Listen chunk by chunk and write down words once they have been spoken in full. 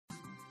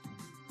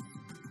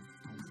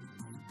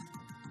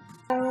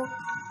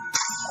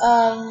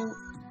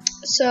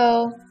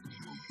So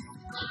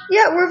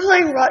yeah, we're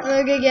playing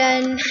Rotmug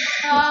again.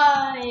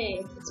 Hi,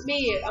 it's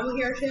me. I'm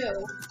here too.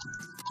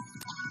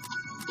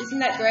 Isn't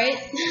that great?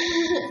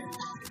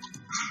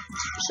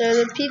 So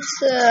the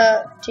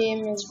pizza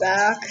team is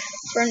back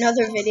for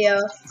another video.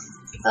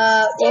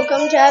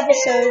 Welcome to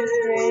episode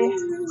 3.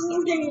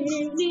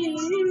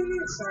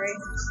 Sorry.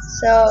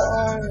 So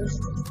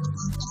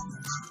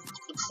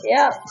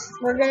yeah,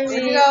 we're gonna be.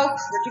 Where'd you go?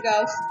 Where'd you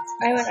go?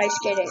 I went ice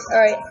skating.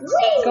 Alright,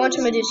 go on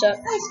to Medusa.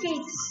 Ice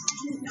skates.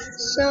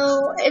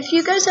 So, if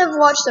you guys have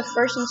watched the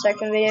first and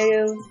second video,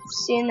 you've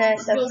seen that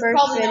the You'll first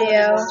probably know what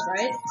video. it is,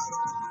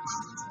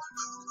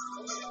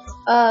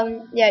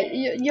 right? Yeah,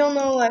 you'll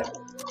know what.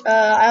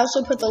 I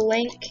also put the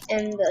link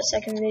in the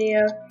second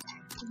video,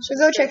 so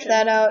go check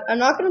that out. I'm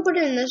not gonna put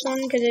it in this one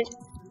because it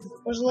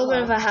was a little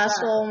bit of a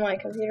hassle on my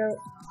computer.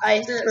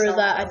 I threw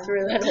that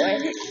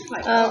away.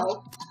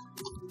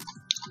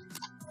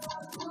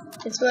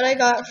 It's what I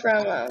got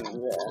from that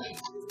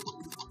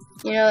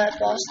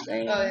boss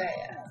thing. Oh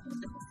yeah.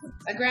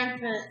 My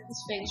grandma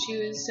Sphinx, she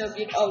was so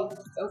beautiful.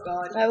 Oh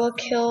god. I will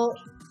kill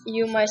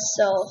you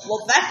myself.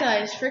 Well, that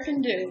guy is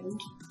freaking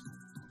doomed.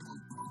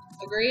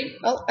 Agreed?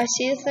 Oh, I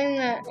see the thing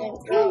that it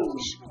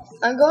drops.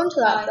 I'm going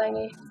to that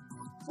thingy.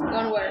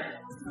 Going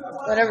where?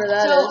 Whatever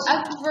that is.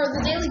 So, for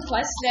the daily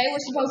quest today,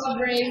 we're supposed to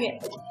bring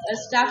a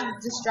Staff of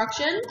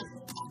Destruction.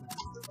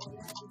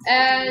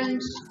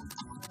 And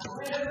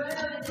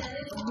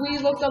we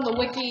looked on the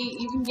wiki,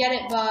 you can get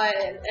it by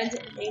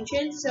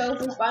Ancient, so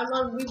if we find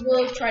one, we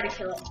will try to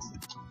kill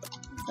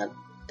it.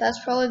 That's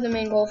probably the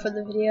main goal for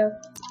the video.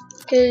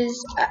 Because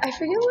I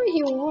forget what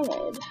he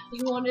wanted.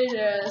 He wanted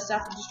a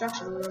Staff of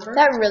Destruction, remember?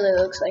 That really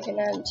looks like an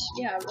end.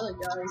 Yeah, it really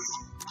does.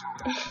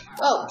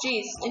 Oh,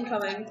 jeez,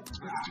 incoming.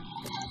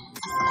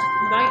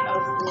 Night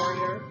Elf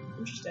Warrior.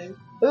 Interesting.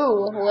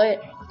 Ooh, lit.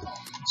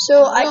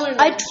 So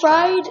I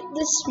tried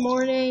this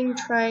morning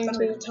trying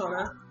to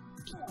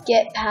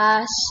get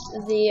past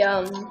the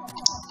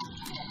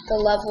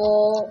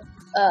level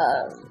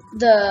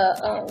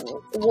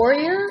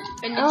warrior,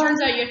 and it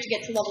turns out you have to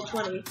get to level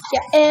 20.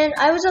 Yeah, and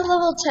I was at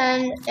level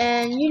 10,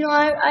 and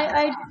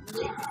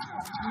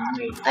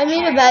I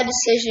made a bad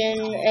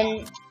decision,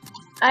 and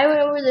I went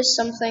over this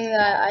something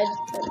that I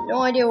had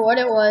no idea what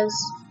it was,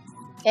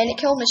 and it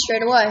killed me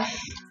straight away.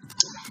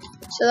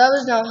 So that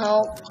was no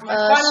help.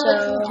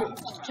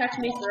 So protect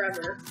me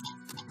forever.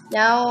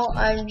 Now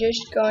I'm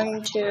just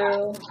going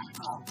to.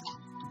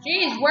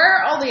 Jeez, where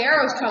are all the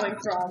arrows coming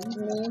from?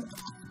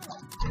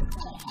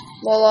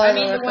 Well, I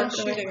mean the one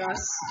shooting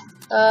us.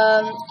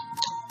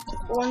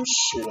 One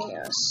shooting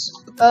us.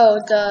 Oh,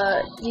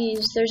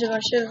 there's a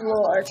bunch of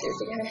little archers,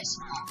 guys.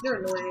 They're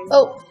annoying.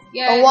 Oh,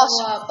 yeah, a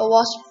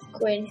wasp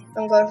queen.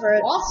 I'm going for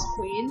it. Wasp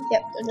queen?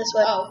 Yep, this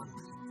way. Oh,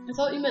 I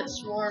thought you meant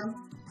swarm.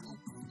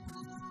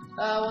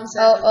 1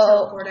 second,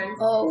 teleporting.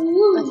 Oh,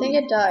 I think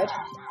it died.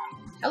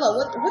 Hello,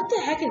 what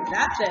the heck is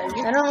that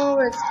thing? I don't know,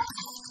 but it's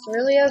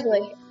really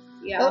ugly.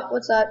 Yeah. Oh,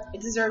 what's that? It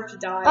deserved to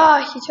die.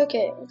 Ah, he took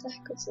it. What the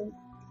heck was it?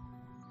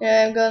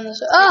 Yeah, I'm going this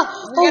way. Ah!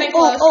 We're getting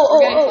close. We're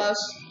getting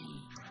close.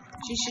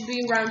 She should be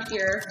around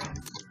here.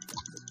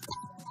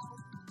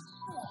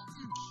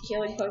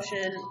 Healing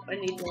potion. I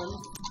need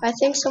one. I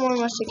think someone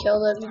must have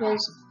killed it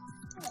because.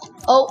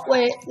 Oh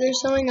wait,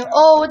 there's something.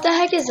 Oh, what the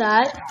heck is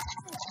that?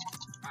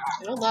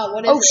 I don't know.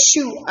 What is it? Oh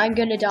shoot! I'm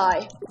gonna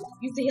die.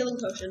 Use the healing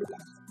potion.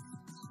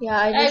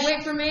 Yeah, Hey,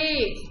 wait for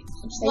me!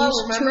 I'm slow,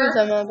 remember? 2 of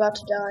them. I'm about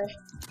to die.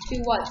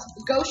 2 what?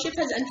 The ghost ship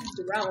has entered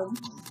the realm.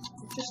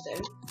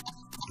 Interesting.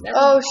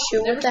 Oh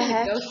shoot, what the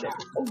heck?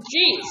 Oh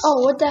jeez.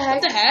 Oh, what the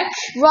heck? What the heck?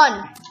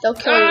 Run! They'll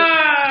kill you.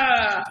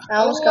 I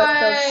almost got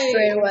killed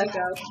straight away.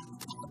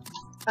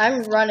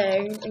 I'm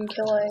running and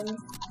killing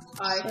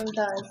at the same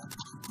time.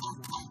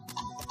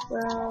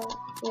 Well,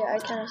 yeah, I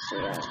kind of see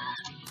that.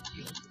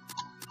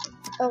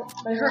 Oh,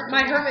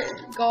 my hermit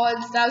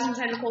god's 1,000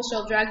 tentacles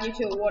shall drag you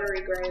to a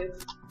watery grave.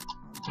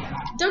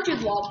 Don't do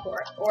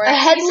Lodport or a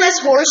headless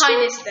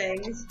horseman. Kindest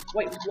things.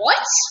 Wait,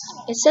 what?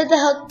 It said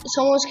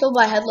someone was killed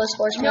by a headless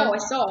horseman. No, I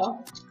saw.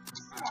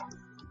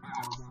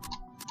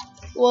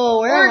 Whoa,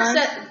 where am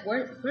I?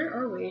 Where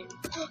are we?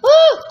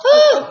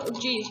 Oh,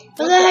 jeez.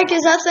 What the heck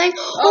is that thing?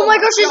 Oh my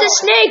gosh, there's a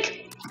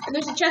snake! And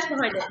there's a chest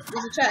behind it.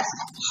 There's a chest.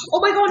 Oh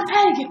my god,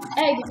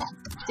 egg!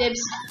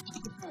 Dibs.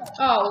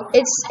 Oh.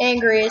 It's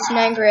angry. It's an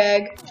angry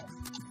egg.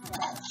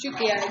 Shoot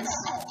the eggs.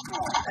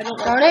 I don't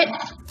know. Darn it.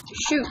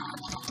 Shoot.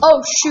 Oh,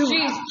 shoot.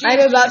 Jeez, I'm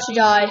about to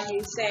die.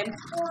 Same.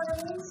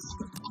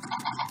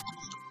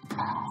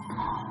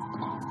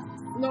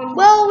 No.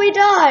 Well, we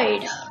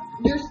died.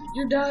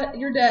 You're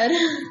dead.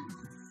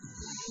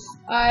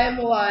 I am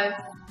alive.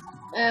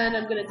 And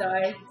I'm gonna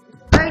die.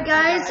 Alright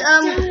guys,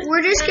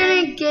 we're just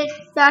gonna get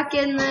back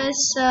in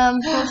this.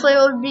 Hopefully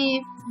we'll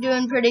be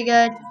doing pretty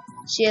good.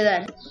 See you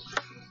then.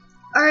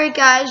 Alright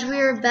guys, we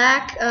are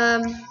back.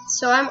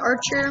 So I'm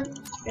Archer,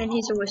 and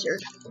he's a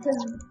wizard. Because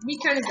we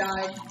kind of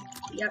died.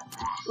 Yep.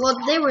 Well,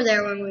 they were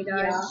there when we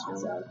died. Yeah,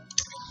 so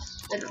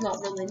it's not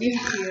really new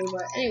to you,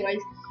 but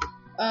anyways,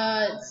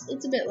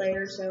 it's a bit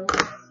later, so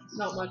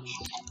Not much.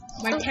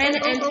 My 10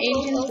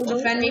 ancients will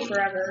defend me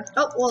forever.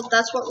 Oh, well,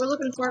 that's what we're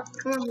looking for.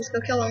 Come on, let's go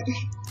kill him.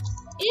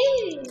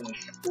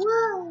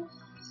 Whoa.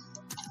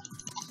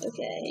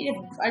 Okay.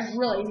 I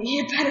really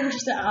need better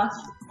stuff.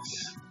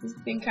 This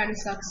thing kind of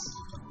sucks.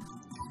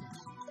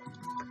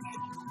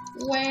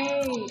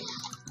 Wait.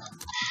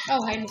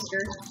 Oh, hey, mister.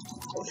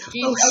 Oh,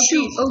 geez. Oh,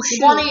 shoot. Oh,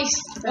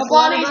 shoot. The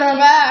bunnies are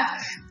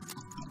back.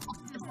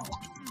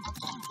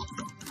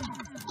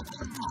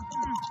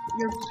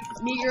 Your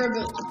meager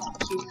ability.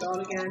 She's gone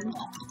again.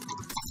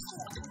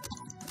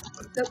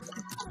 Nope.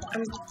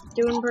 I'm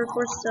doing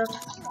parkour stuff.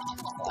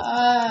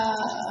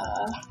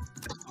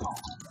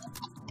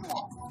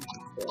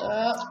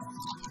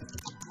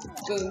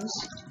 Booms.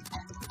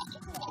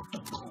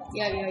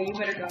 Yeah, you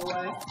better go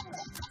away.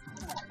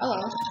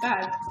 Hello,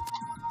 bag.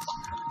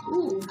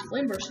 Ooh,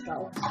 flame burst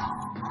spell.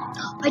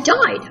 I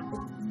died.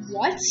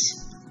 What?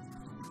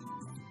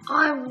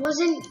 I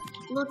wasn't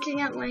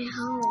looking at my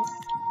health.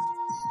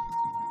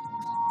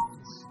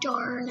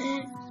 Darn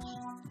it.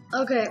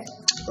 Okay,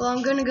 well,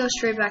 I'm gonna go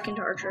straight back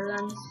into Archer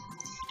then.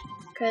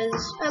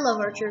 Because I love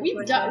Archer.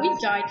 We've died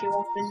too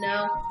often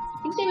now.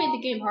 I think they made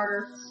the game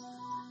harder.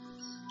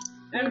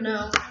 I don't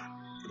know.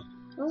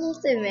 I don't know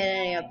if they've made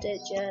any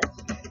updates yet.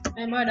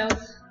 I might have.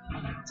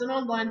 It's an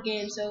online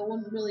game, so it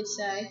wouldn't really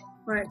say.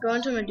 Alright, go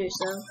into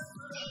Medusa.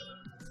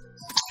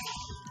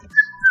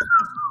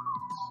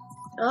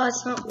 Oh,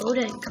 it's not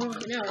loading. Come on.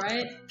 I know,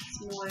 right?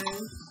 It's annoying.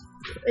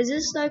 Is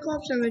this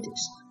Cyclops or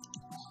Medusa?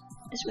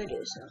 It's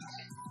Medusa.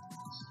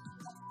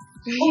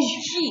 Oh,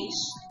 jeez.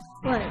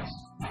 What?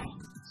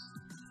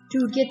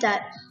 Dude, get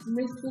that.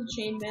 Mythical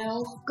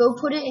chainmail. Go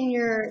put it in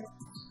your...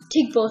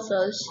 Take both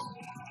those.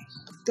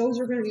 Those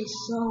are gonna be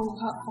so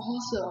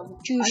awesome.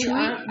 Do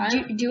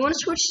you want to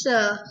switch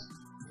to...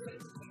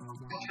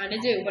 I kinda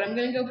do, but I'm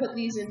gonna go put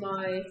these in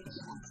my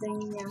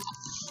thing, yeah.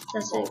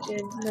 That's it,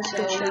 good. That's so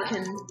good. we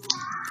can...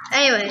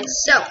 Anyway,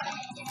 so...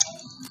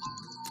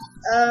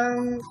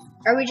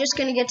 Are we just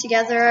gonna get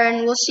together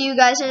and we'll see you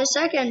guys in a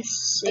second?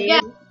 See ya.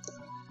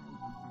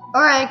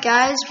 Alright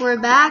guys, we're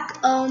back.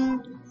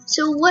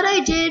 So what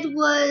I did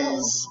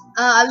was,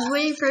 I was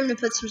waiting for him to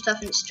put some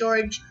stuff in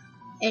storage,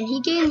 and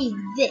he gave me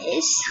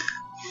this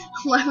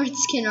leopard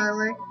skin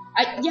armor.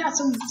 Yeah,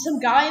 some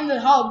guy in the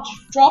hub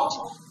dropped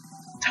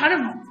a ton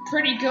of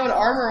pretty good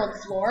armor on the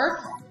floor.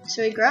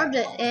 So he grabbed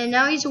it, and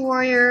now he's a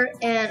warrior,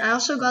 and I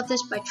also got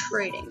this by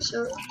trading.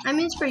 So, I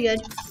mean, it's pretty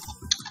good.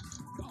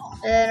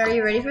 And are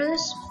you ready for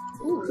this?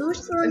 Ooh,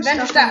 who's throwing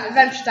Adventure stuff?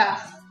 Adventure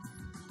staff.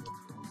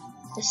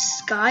 The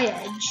Sky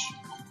Edge.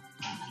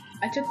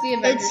 I took the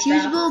Adventure It's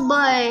staff. usable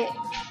by...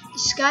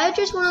 Sky Edge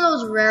is one of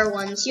those rare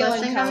ones, so I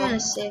Healing think I'm power. gonna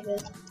save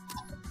it.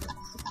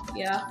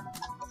 Yeah.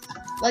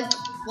 Like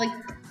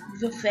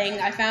the thing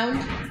I found.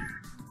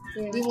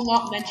 Yeah. We will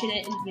not mention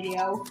it in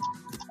video.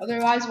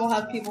 Otherwise, we'll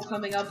have people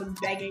coming up and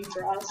begging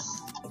for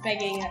us.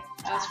 Begging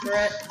us for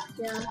it.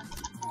 Yeah.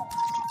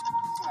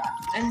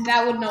 And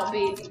that would not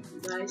be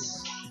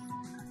nice.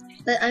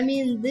 But, I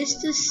mean,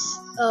 this just...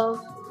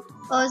 Oh,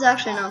 it's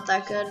actually not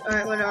that good.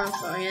 Alright, whatever, I'm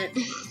throwing it.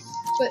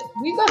 But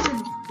we've got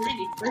some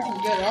pretty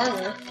freaking good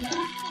armor.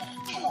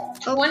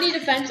 20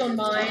 defense on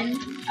mine.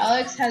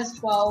 Alex has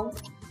 12.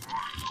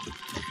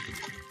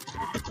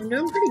 I'm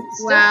doing pretty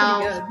Still wow.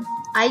 pretty good.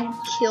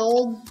 I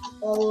killed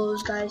all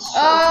those guys. So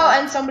Oh, fast.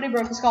 and somebody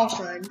broke the skull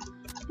shrine.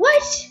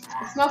 What?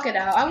 Let's knock it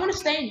out. I want to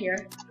stay in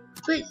here.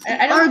 But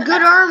I don't- our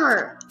good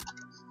armor.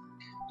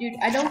 Dude,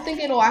 I don't think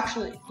he'll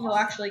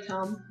actually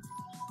come.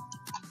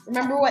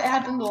 Remember what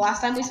happened the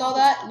last time we saw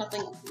that?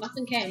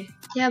 Nothing came.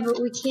 Yeah,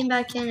 but we came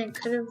back in and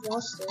could have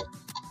lost it.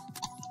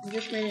 We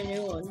just made a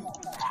new one.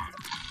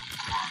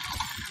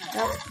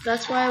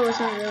 That's why I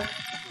wasn't real.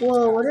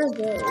 Whoa, what are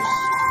those?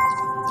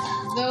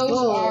 Those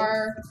Whoa.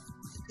 are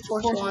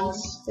Force Force ones.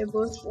 ones. They're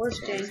both force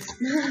ones.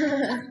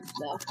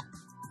 No.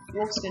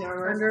 Wolfskin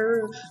armor.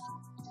 Under roof.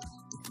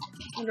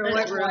 Under And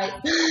white it's roof. white.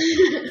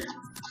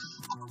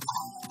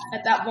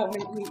 At that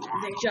moment,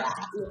 they just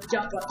looked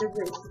up at the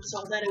roof and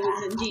saw that it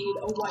was indeed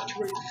a white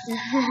roof.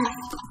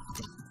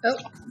 Oh,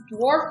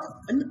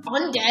 an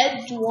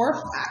undead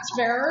dwarf axe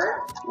bearer?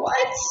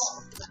 What?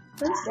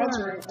 That's That's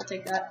not- right, I'll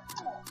take that.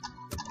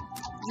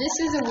 This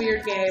is a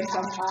weird game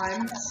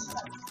sometimes.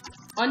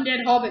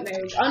 Undead hobbit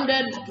mage,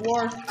 undead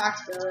dwarf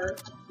axe bearer.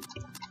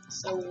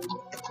 So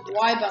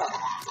why buff?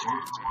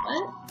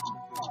 What?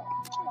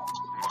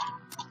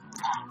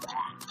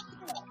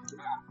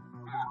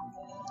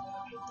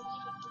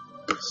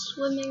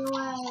 Swimming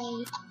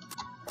away.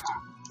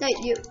 Hey,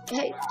 you,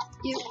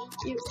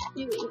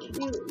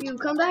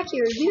 come back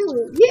here,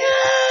 you!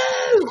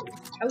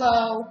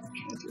 Hello.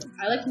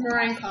 I like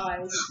meringue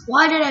pies.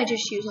 Why did I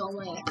just use all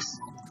my X?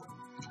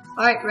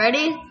 Alright,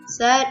 ready,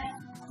 set,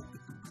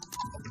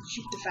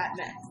 Shoot the fat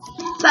man.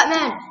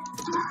 Batman!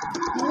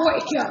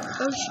 Wake up!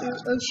 Oh shoot,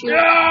 oh shoot.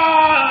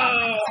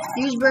 No!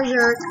 Use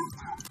Berserk.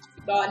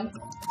 Done.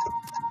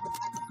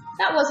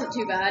 That wasn't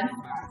too bad.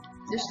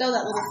 There's still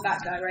that little fat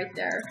guy right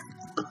there.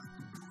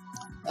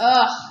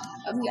 Ugh.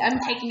 I'm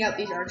taking out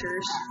these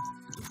archers.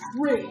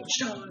 Rage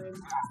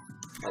time.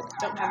 But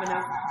don't have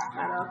enough.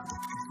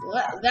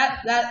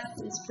 That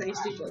is pretty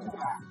stupid.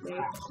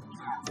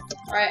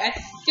 Alright, I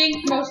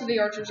think most of the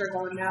archers are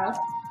gone now.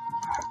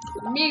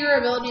 Meager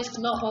abilities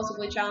cannot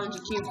possibly challenge a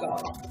cube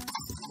god.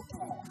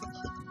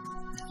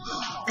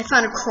 I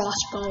found a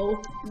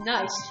crossbow.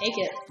 Nice, take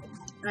it.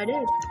 I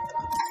did.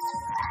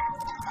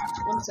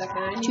 1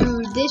 second.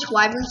 Dude, this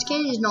wyvern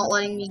skin is not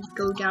letting me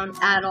go down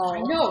at all.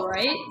 I know,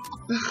 right?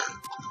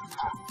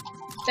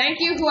 Thank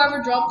you,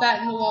 whoever dropped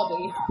that in the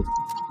lobby.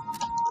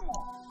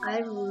 I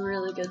have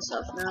really good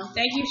stuff now.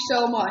 Thank you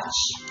so much.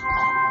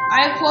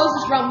 I have closed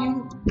this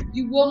realm.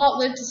 You will not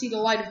live to see the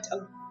light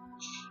of.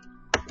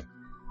 Oh,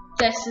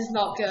 this is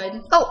not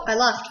good. Oh, I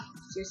left.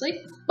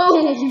 Seriously?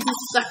 Boom,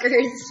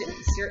 suckers.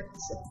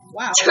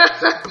 Wow.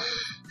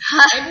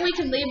 Maybe we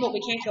can leave, but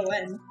we can't go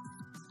in.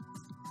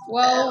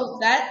 Well,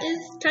 that is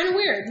kind of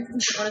weird,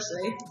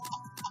 honestly.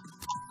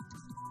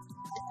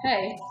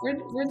 Hey, where'd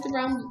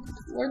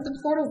the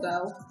portal go?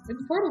 Where'd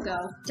the portal go?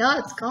 Duh,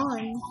 it's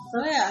gone.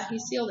 Oh yeah, he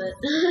sealed it.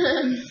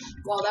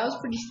 Wow, that was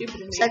pretty stupid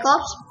of me.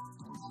 Cyclops?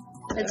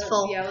 It's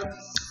full. Yeah,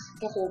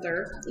 the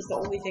holder is the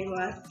only thing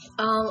left.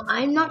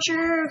 I'm not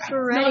sure if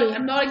we're ready.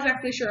 I'm not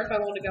exactly sure if I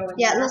want to go in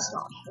Yeah, there. let's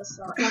not. Let's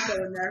not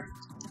go in there.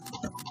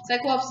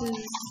 Cyclops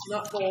is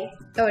not full.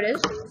 Oh, it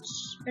is?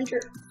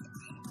 Enter.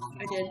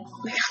 I did.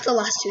 I got the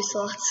last 2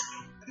 slots.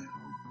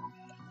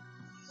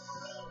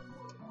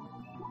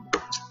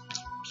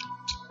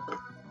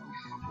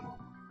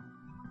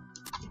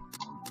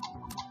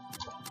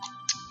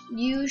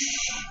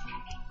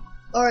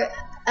 Or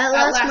at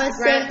last my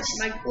thanks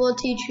will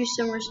teach you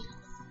some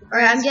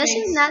Alright, I'm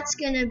guessing that's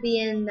gonna be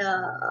in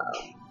the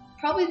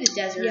probably the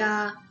desert.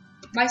 Yeah.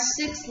 My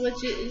 6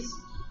 liches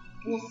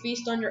will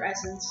feast on your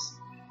essence.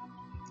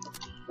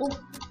 Well,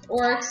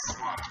 Oryx,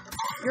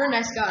 you're a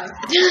nice guy.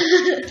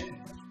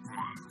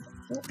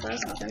 Oh,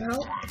 that's not gonna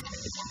help.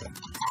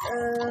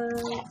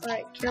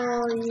 Alright,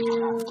 kill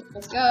you.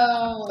 Let's go.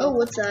 Oh,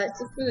 what's that? It's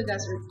for the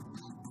desert.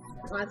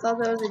 Oh, I thought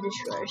that was a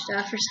destroyer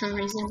staff for some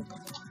reason.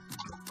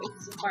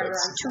 It's a fire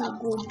It's too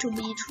good to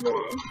be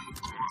true.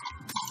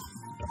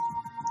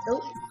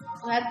 Nope.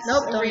 That's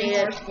nope, a don't need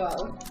it.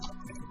 bow.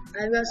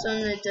 I've got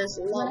something that does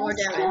a lot more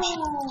damage.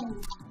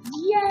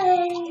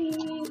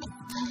 Yay!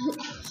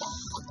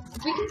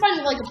 If we can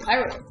find like a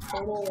pirate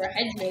portal or a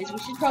hedge maze, we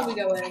should probably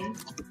go in.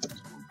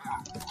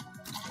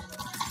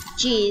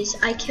 Jeez,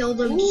 I killed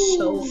him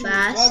so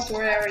fast. Well,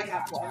 we already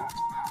have one.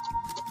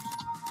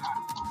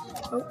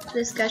 Oh,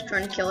 this guy's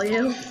trying to kill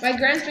you. My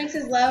Grand Sphinx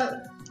is low.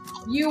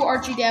 You,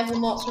 Archie Dev, will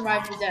not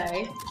survive the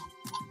day.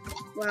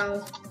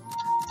 Wow.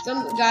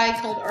 Some guy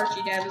called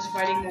Archie Dev is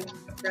fighting the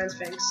Grand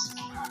Sphinx.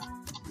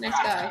 Nice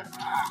guy.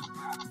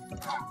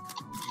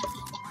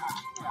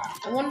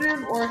 I wonder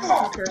if Oryx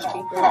can curse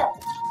people.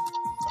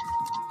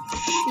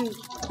 Shoot.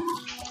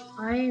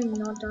 I am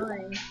not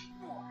dying.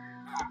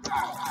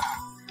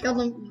 Killed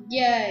him.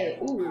 Yay.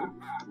 Ooh.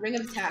 Ring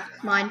of attack.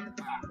 Mine.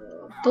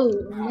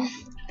 Boom.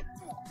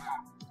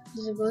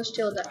 Does it go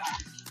still that?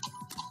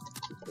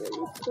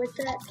 Quit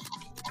that.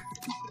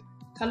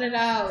 Cut it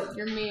out.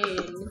 You're mean.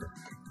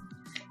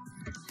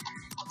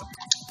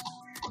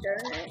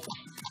 Darn it.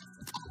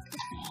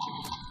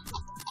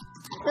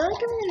 I feel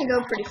like I'm gonna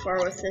go pretty far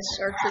with this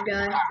archer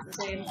guy.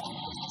 Same.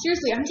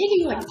 Seriously, I'm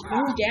taking like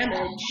no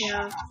damage.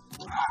 Yeah.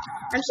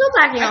 I'm still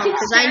backing off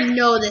because I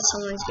know that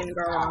something's gonna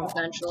go wrong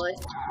eventually.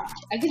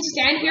 I could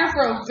stand here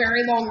for a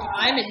very long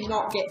time and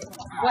not get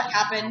what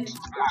happened.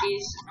 Oh,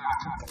 jeez.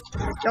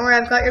 Don't worry,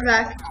 I've got your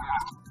back.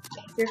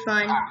 You're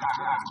fine.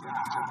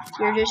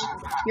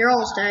 You're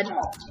almost dead.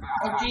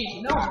 Oh,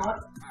 jeez, no, I'm not.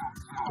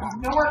 There's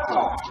nowhere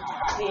close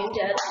to being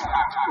dead.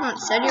 Come on,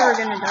 said you were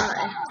gonna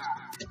die.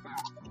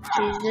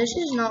 Jeez, this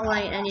is not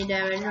laying any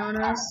damage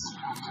on us.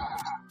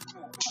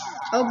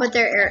 Oh, but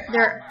there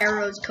are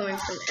arrows coming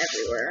from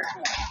everywhere.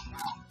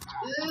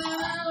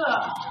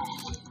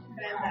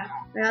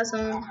 I got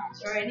some.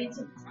 Sorry, I need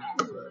some.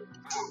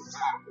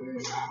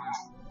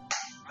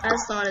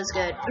 That's not as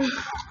good.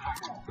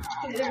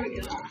 Okay, there we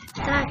go.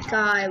 That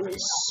guy was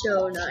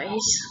so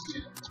nice.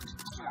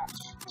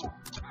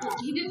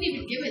 He didn't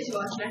even give it to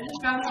us, and I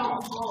just found it on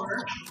the floor.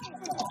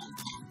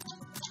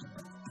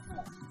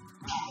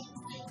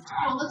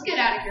 Oh, let's get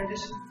out of here.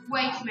 There's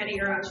way too many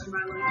arrows for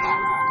my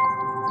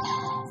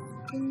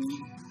liking.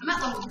 I'm at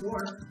level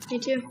 4. Me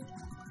too.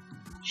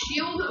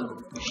 Shield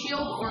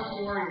Orc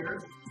Warrior.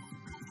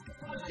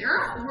 There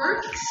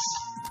works.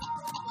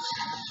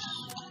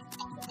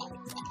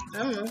 I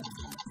don't know.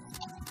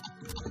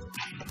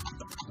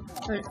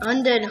 An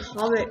undead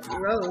hobbit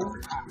rogue.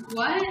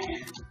 What?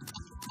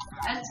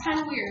 That's kind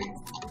of weird.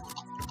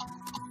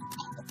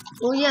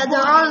 Well, yeah,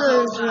 there are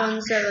those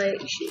ones that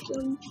like shoot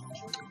them.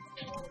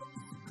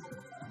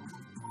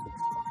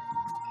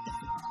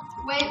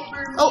 Wait for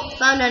me. Oh,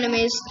 found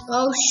enemies.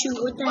 Oh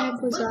shoot, what the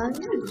heck was that?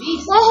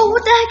 Jeez. Oh,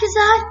 what the heck is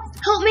that?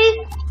 Help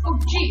me! Oh,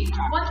 gee.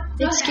 What?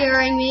 It's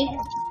scaring me.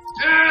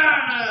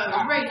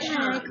 Rage. What the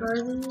heck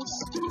are these?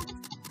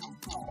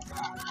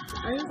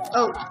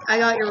 Oh, I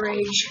got your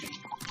rage.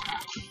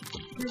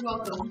 You're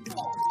welcome.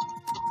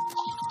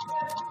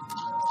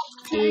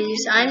 Jeez,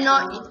 I'm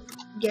not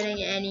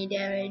getting any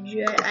damage.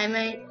 I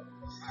might.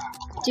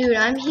 Dude,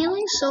 I'm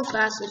healing so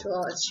fast as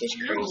well. It's just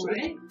crazy. No,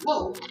 right?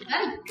 Whoa, is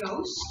that a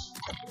ghost?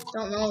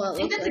 Don't know what I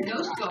think looks that's like. a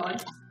ghost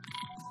god.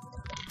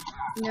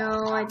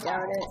 No, I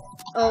doubt it.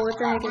 Oh, what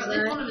the heck Or is at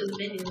least that? one of his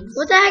minions.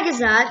 What the heck is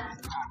that?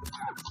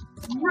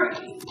 Rage.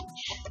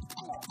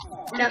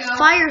 Where'd That it go?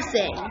 fire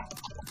thing.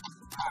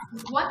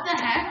 What the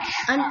heck?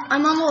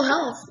 I'm on low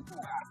health.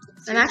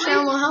 I'm actually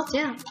on low health,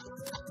 yeah.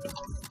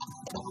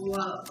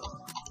 Whoa.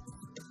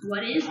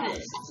 What is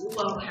this?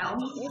 Low health?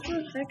 What the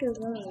heck is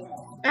that?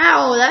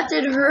 Ow, that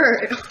did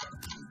hurt.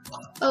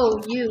 Oh,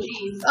 you.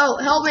 Jeez. Oh,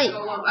 help me.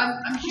 Oh, whoa.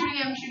 I'm shooting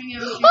him, shooting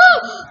him.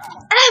 Oh!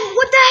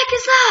 What the heck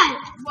is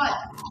that? What?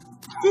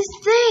 This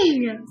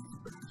thing.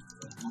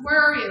 Where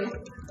are you?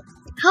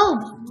 Help.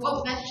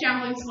 Whoa, that's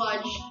shambling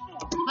sludge.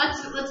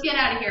 Let's get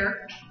out of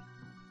here.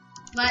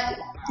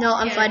 No,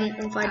 I'm get fighting.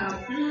 I'm fighting.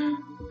 out.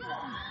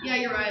 Yeah,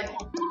 you're right.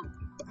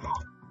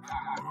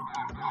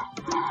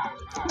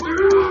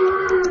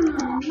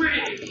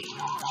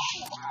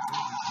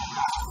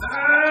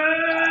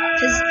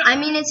 Because, I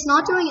mean, it's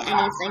not doing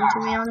anything to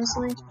me,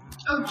 honestly.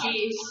 Oh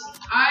jeez,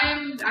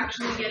 I'm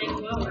actually getting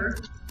lower.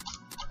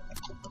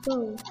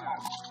 Whoa.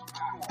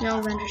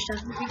 No vendor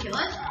stuff. Did we kill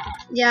it?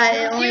 Yeah,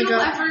 it only Futile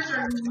dropped. efforts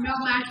are no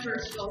match for a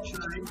skull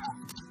shrine.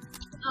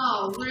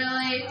 Oh,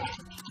 really?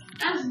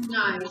 That's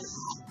nice.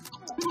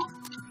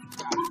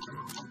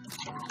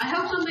 I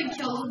hope something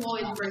kills him while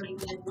he's breaking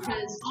it,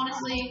 because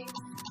honestly,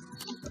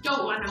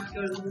 don't want to have to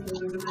go to the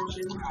other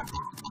dimension.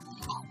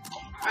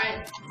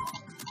 Alright.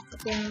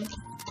 Yeah.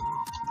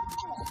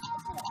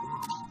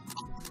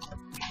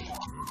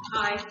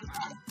 Hi.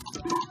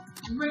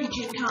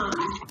 Raging time.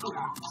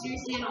 Oh,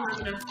 seriously, I don't have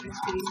enough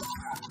XP.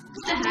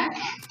 What the heck?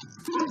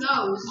 What are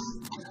those?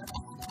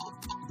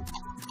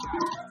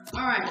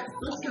 Alright,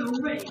 let's go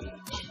rage.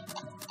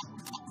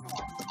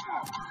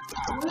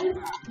 What?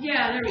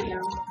 Yeah, there we go.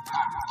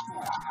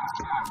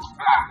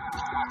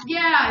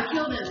 Yeah, I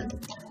killed him.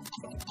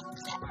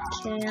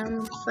 Okay,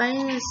 I'm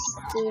fighting this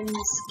dude and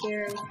it's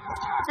scary.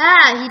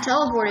 Ah, he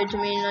teleported to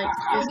me like.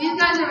 Oh, these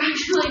guys are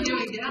actually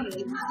doing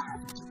damage.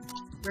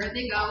 Where'd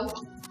they go?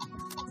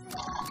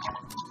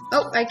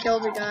 Oh, I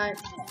killed a guy.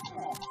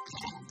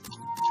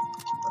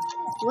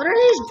 What are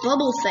these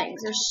bubble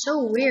things? They're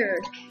so weird.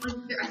 Like,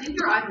 I think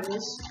they're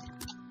idols.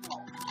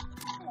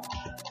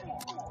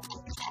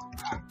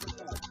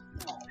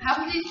 Half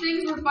of these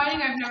things we're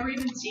fighting I've never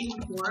even seen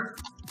before.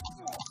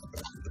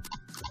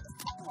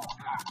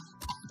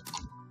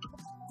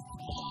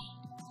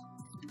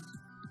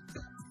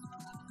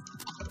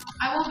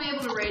 I won't be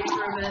able to rage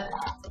for a bit.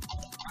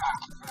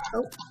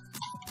 Oh.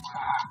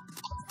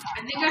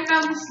 I think I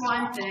found the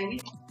slime thing.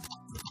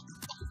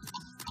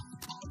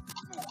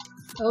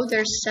 Oh,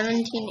 there's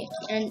 17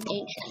 and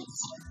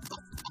ancients.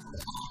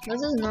 That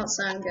does not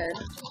sound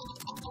good.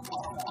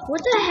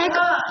 What the heck?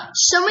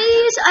 Some of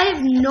these, I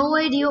have no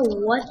idea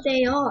what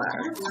they are.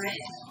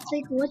 Right. It's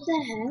like, what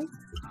the heck?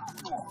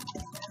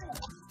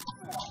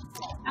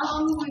 How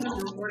long have we been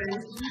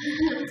recording?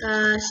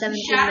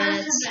 17 Shatters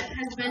minutes.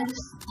 has been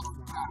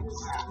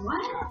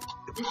what?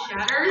 The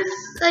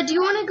shatters? Do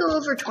you want to go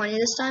over 20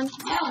 this time?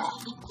 Yeah,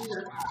 let's do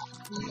that.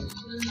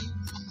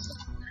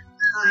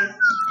 Hi.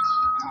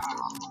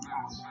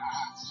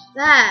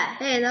 That.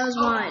 Hey, that was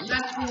Oh, mine.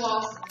 that's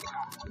cool.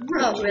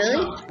 Oh,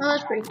 really? Oh,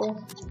 that's pretty cool.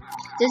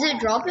 Does it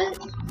drop it?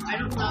 I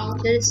don't know.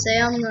 Did it say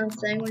on the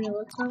thing when you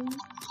looked on it?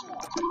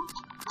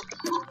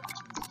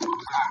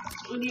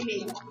 What do you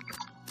mean?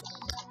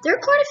 There are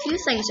quite a few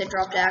things that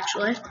dropped,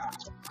 actually.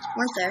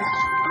 Weren't there?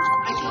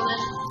 I killed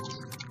it.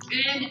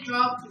 And it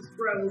dropped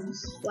robes.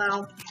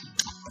 Wow.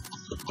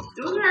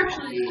 Those are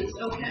actually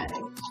okay.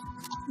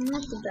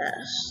 Not the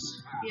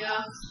best.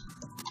 Yeah.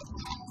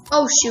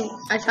 Oh, shoot.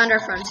 I found our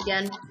friends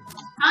again.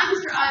 Hi,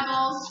 Mr.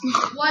 Eyeballs.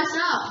 What's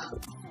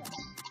up?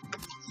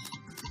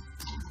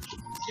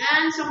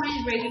 And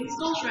somebody's raiding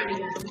Skull Shrine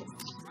again.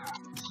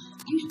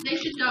 They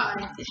should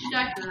die. They should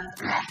die for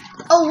that.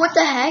 Oh, what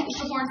the heck?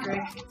 It's a horn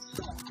trick.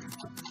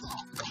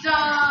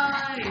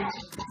 Die!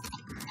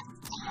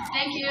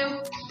 Thank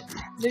you.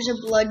 There's a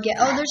blood get.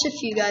 Oh, there's a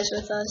few guys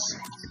with us.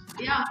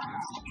 Yeah.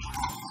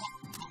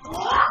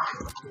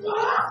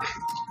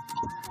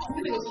 I'm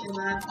gonna go kill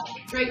that.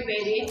 Drake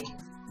baby.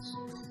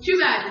 Too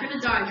bad, you're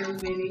gonna die, Drake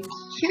baby.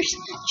 You're a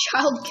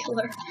child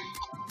killer.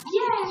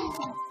 Yeah!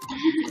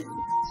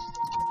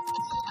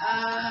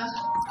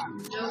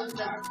 Nope,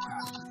 that.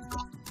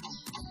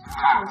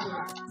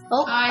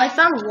 Oh, I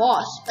found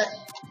wasp.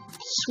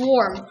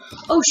 Swarm.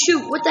 Oh,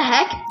 shoot. What the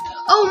heck?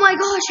 Oh my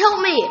gosh, help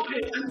me.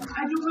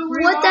 I don't know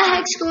where What the you are.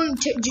 heck's going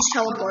to just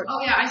teleport? Oh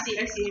yeah, I see.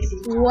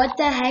 What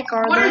the heck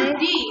are What they? are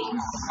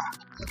these?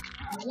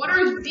 What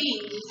are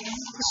these?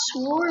 The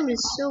swarm is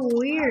so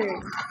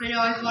weird. I know,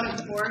 I fought it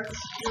before. It's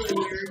really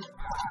weird.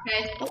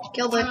 Okay. Oh,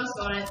 killed it. Almost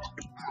got it.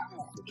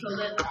 Killed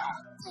it.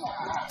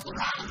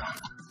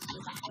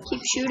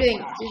 Keep shooting.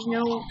 There's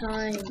no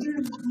time.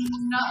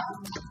 No.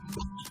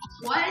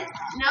 What?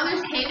 Now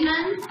there's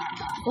cavemen?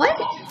 What?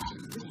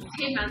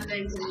 caveman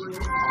things anyway.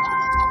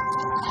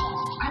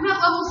 I'm at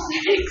level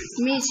 6.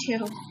 Me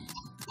too.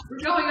 We're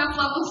going up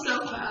levels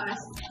so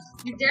fast.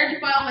 You dare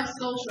defile my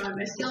soul shrine.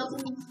 My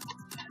skeletons.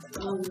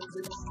 Oh,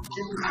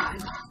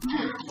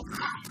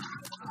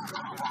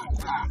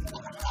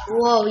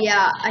 Whoa,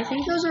 yeah. I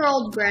think those are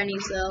all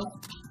grannies though.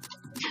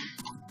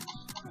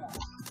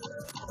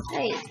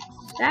 Hey,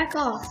 back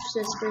off,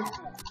 sister.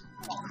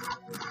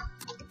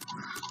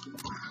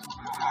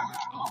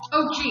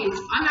 Oh jeez,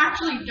 I'm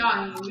actually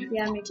dying.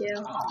 Yeah, me too.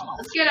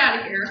 Let's get out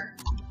of here.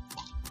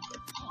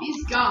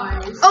 These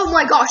guys. Oh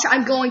my gosh,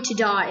 I'm going to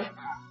die.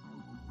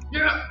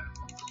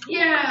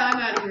 Yeah, I'm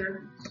out of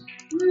here.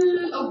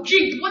 Oh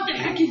jeez, what the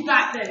heck is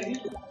that thing?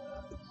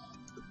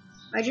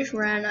 I just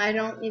ran. I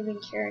don't even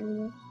care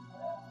anymore.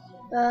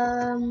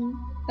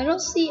 I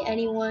don't see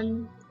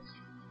anyone.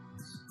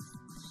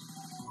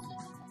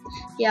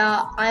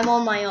 Yeah, I'm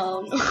on my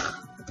own.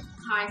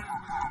 Hi.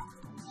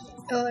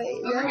 Oh,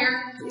 wait, Over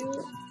here.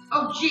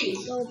 Oh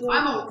jeez,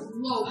 I'm a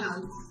low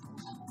health.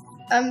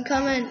 I'm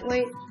coming.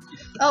 Wait.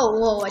 Oh,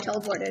 whoa! I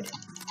teleported.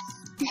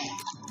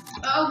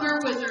 Ogre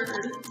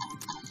wizard.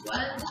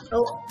 What?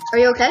 Oh, are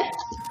you okay?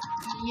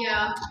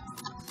 Yeah.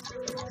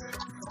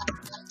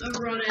 I'm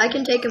running. I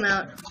can take him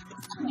out.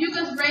 You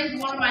just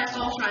raised one of my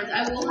soul shrines.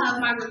 I will have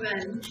my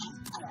revenge.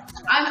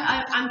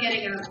 I'm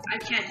getting out. I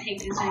can't take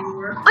this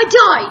anymore. I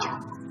died.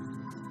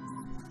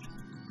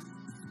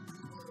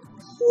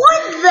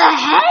 What the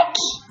heck?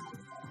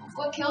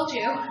 What killed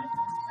you?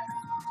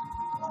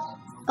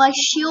 My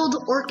shield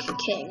orc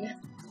king.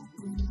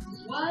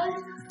 What?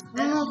 I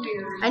don't know.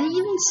 Weird. I didn't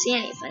even see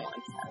anything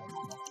like that.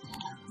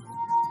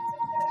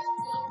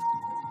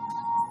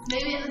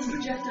 Maybe it's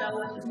projectile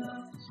weapon.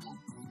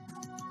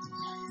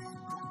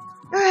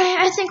 Alright,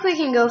 I think we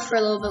can go for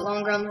a little bit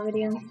longer on the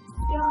video. Yeah,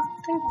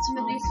 I think it's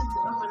Medusa to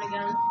open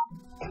again.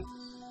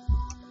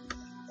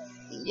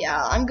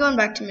 Yeah, I'm going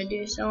back to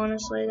Medusa,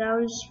 honestly. That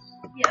was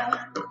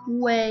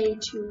way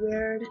too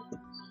weird.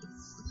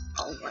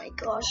 Oh my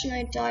gosh, and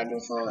I died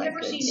with all that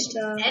good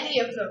stuff. Any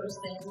of those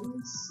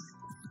things.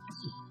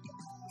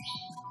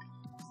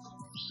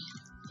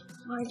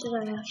 Why did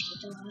I have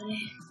to die?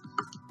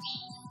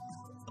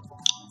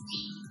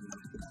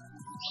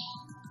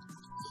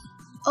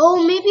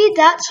 Oh, maybe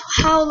that's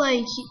how,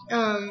 like,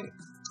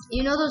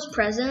 you know those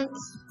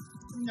presents?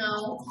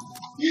 No.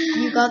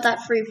 You got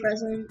that free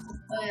present.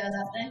 Oh yeah,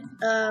 that thing.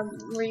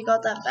 Where you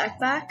got that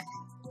backpack?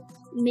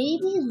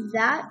 Maybe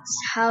that's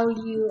how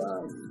you,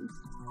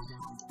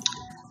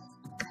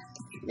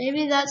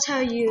 maybe that's how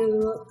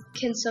you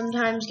can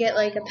sometimes get,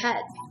 like, a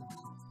pet.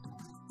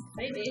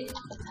 Maybe.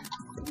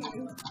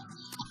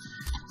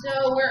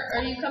 So, where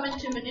are you coming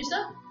to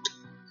Medusa?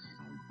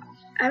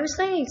 I was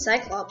thinking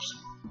Cyclops.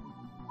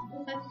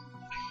 Okay.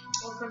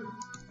 Welcome.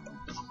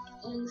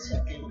 1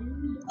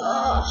 second.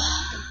 Ugh.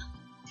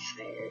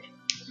 Tired.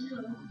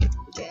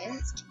 Okay,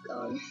 let's keep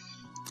going.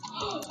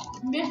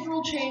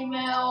 Mithril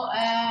chainmail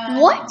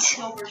and What?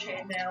 silver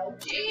chainmail.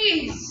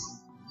 Jeez.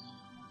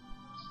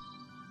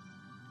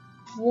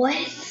 What?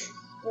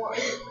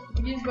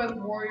 It is by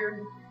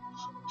warrior.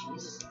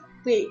 Jeez.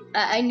 Wait,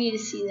 I need to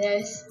see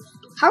this.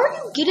 How are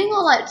you getting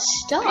all that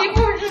stuff?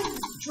 People are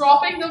just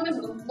dropping them in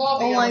the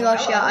lobby. Oh my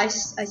gosh, yeah, I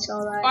saw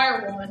that.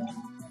 Fire wand.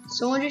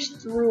 Someone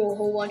just threw a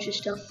whole bunch of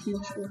stuff from the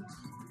floor.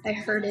 I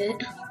heard it.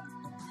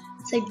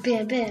 It's like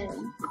bam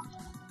bam.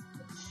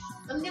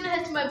 I'm gonna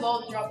head to my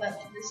vault and drop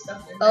this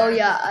stuff in Oh there.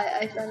 yeah,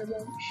 I found a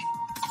bunch.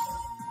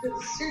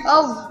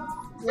 Oh,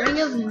 Ring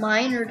of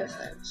Minor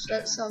Defense.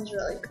 That sounds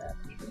really good.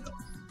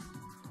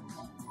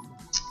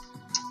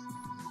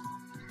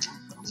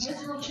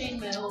 Mithril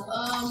chainmail.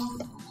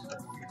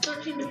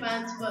 13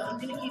 defense, but I'm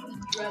gonna keep the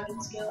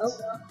dragon scale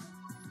stuff.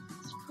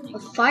 A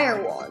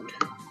fire wand.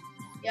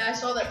 Yeah, I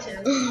saw that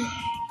too.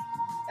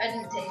 I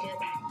didn't take it.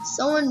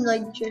 Someone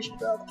like just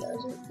dropped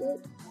that.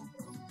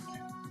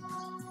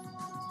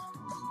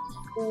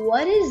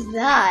 What is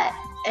that?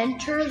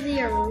 Enter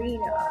the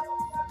arena.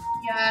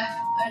 Yeah,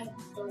 I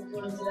don't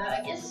want to do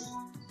that. I guess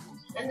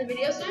end the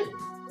video soon.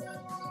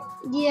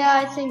 Yeah,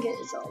 I think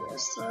it's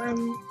almost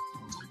time.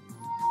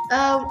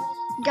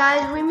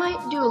 Guys, we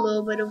might do a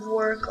little bit of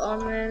work on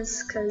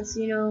this because,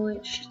 you know,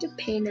 it's just a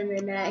pain in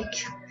the neck.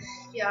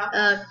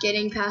 Yeah.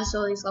 Getting past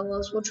all these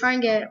levels. We'll try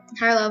and get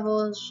higher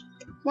levels,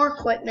 more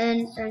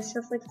equipment, and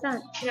stuff like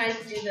that. Can I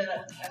do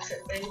the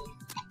exit thing?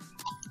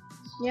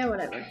 Yeah,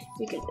 whatever.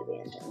 You can do the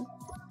ending.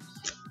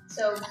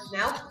 So,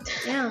 now?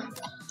 Yeah.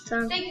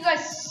 So, Thank you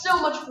guys so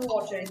much for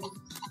watching.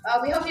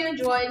 We hope you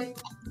enjoyed,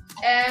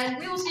 and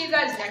we will see you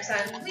guys next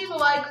time. Leave a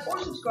like or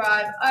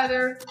subscribe,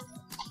 either.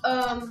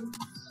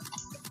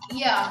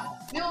 Yeah,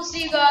 we will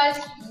see you guys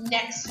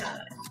next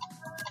time.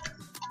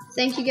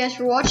 thank you guys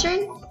for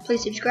watching.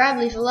 Please subscribe,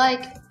 leave a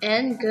like,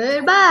 and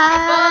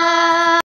goodbye.